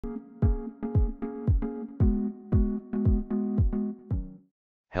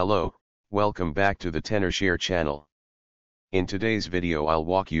Hello, welcome back to the Tenorshare channel. In today's video I'll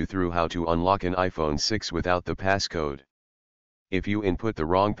walk you through how to unlock an iPhone 6 without the passcode. If you input the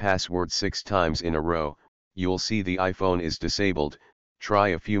wrong password 6 times in a row, you'll see the iPhone is disabled. Try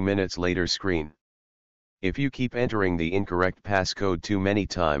a few minutes later screen. If you keep entering the incorrect passcode too many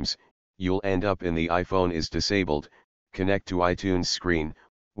times, you'll end up in the iPhone is disabled, connect to iTunes screen,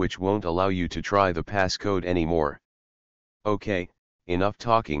 which won't allow you to try the passcode anymore. Okay, enough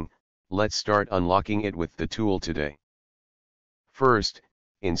talking, let's start unlocking it with the tool today. First,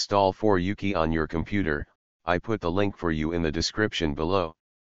 install 4uKey on your computer. I put the link for you in the description below.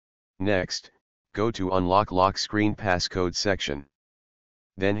 Next, go to Unlock Lock Screen Passcode section.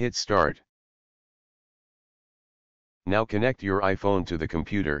 Then hit Start. Now connect your iPhone to the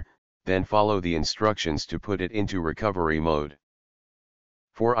computer, then follow the instructions to put it into recovery mode.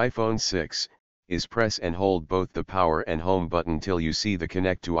 For iPhone 6, is press and hold both the power and home button till you see the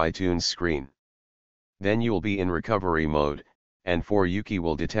Connect to iTunes screen. Then you'll be in recovery mode, and 4uKey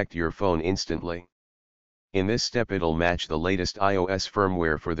will detect your phone instantly. In this step it'll match the latest iOS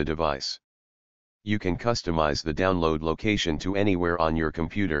firmware for the device. You can customize the download location to anywhere on your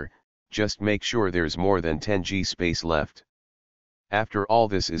computer, just make sure there's more than 10 GB space left. After all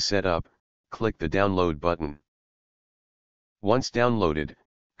this is set up, click the download button. Once downloaded,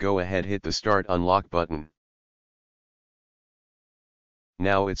 go ahead hit the Start Unlock button.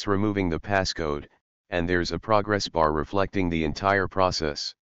 Now it's removing the passcode, and there's a progress bar reflecting the entire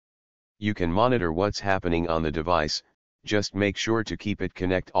process. You can monitor what's happening on the device, just make sure to keep it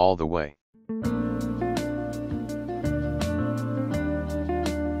connect all the way.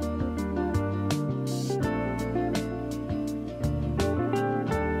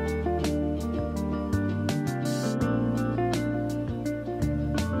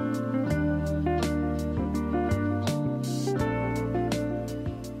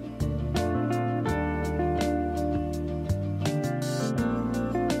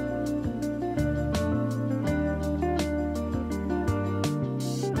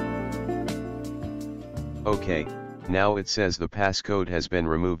 Okay, now it says the passcode has been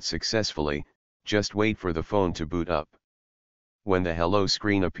removed successfully. Just wait for the phone to boot up. When the hello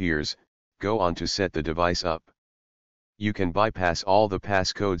screen appears, go on to set the device up. You can bypass all the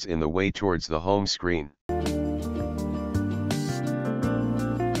passcodes in the way towards the home screen.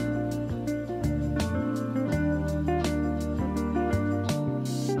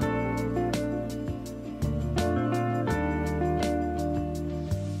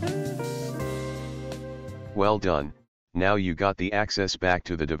 Well done, now you got the access back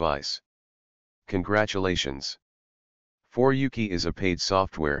to the device. Congratulations. 4uKey is a paid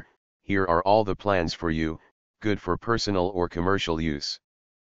software. Here are all the plans for you, good for personal or commercial use.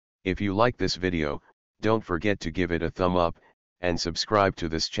 If you like this video, don't forget to give it a thumb up, and subscribe to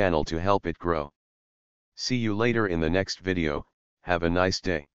this channel to help it grow. See you later in the next video. Have a nice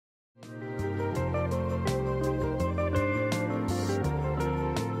day.